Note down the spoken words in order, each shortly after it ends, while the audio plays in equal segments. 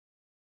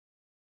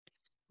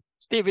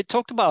Steve, we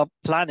talked about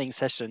planning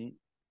session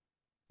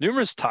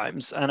numerous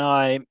times, and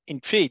I'm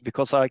intrigued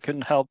because I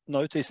couldn't help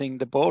noticing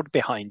the board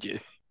behind you.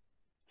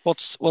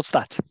 What's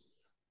that?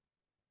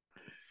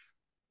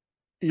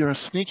 You're a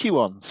sneaky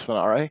one,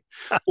 Svenari.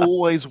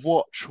 Always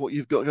watch what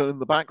you've got going in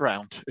the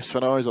background. If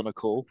Svenari's on a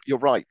call, you're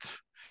right.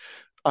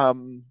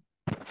 Um,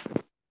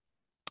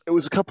 it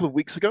was a couple of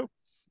weeks ago,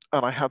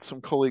 and I had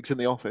some colleagues in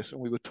the office,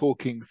 and we were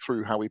talking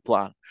through how we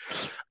plan.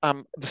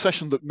 The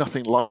session looked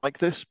nothing like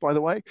this, by the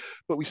way,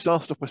 but we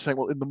started off by saying,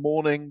 well, in the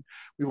morning,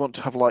 we want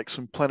to have like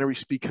some plenary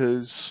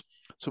speakers,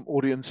 some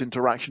audience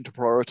interaction to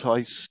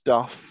prioritize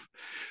stuff.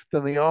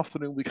 Then in the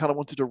afternoon, we kind of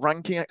wanted a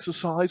ranking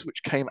exercise,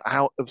 which came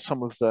out of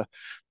some of the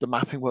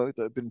mapping work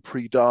that had been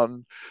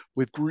pre-done,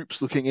 with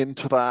groups looking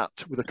into that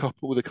with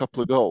a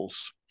couple of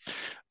goals.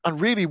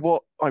 And really,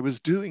 what I was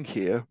doing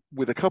here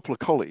with a couple of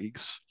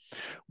colleagues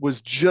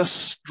was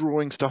just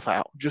drawing stuff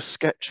out, just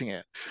sketching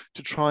it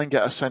to try and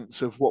get a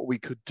sense of what we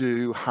could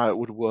do, how it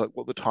would work,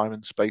 what the time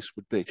and space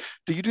would be.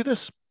 Do you do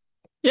this?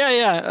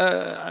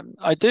 Yeah,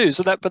 I do.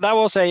 But that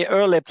was a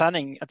early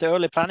planning at the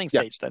early planning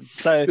Yeah, stage then.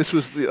 So this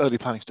was the early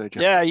planning stage.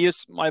 Yeah. yeah, I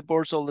use my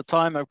boards all the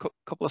time. I have a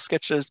couple of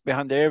sketches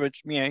behind there,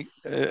 which me and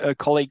a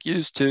colleague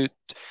used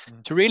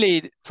Mm, to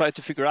really try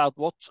to figure out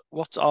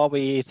what are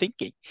we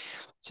thinking.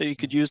 So you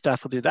could mm. use that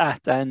for do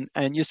that.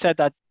 And you said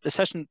that the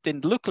session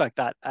didn't look like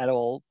that at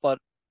all, but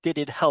did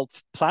it help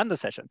plan the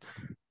session?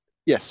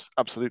 Yes,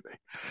 absolutely.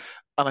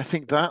 And I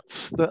think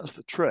that's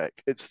the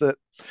trick. It's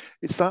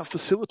that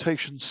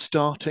facilitation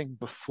starting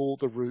before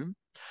the room,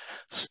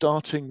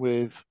 starting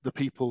with the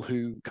people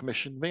who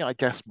commissioned me, I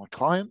guess my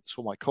clients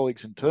or my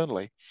colleagues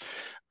internally,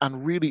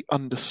 and really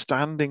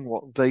understanding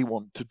what they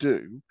want to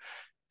do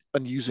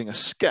and using a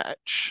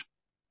sketch,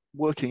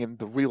 working in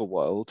the real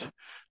world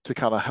to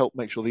kind of help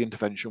make sure the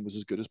intervention was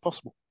as good as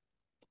possible.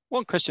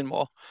 One question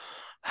more.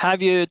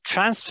 Have you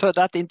transferred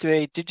that into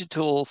a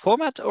digital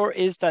format, or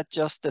is that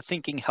just the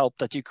thinking help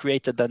that you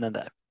created then and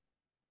there?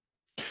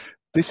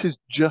 This is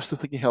just the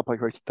thinking help I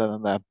created then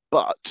and there,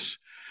 but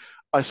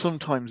I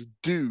sometimes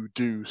do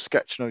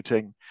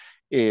sketchnoting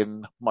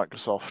in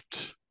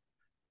Microsoft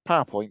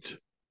PowerPoint,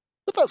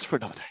 but that's for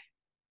another day.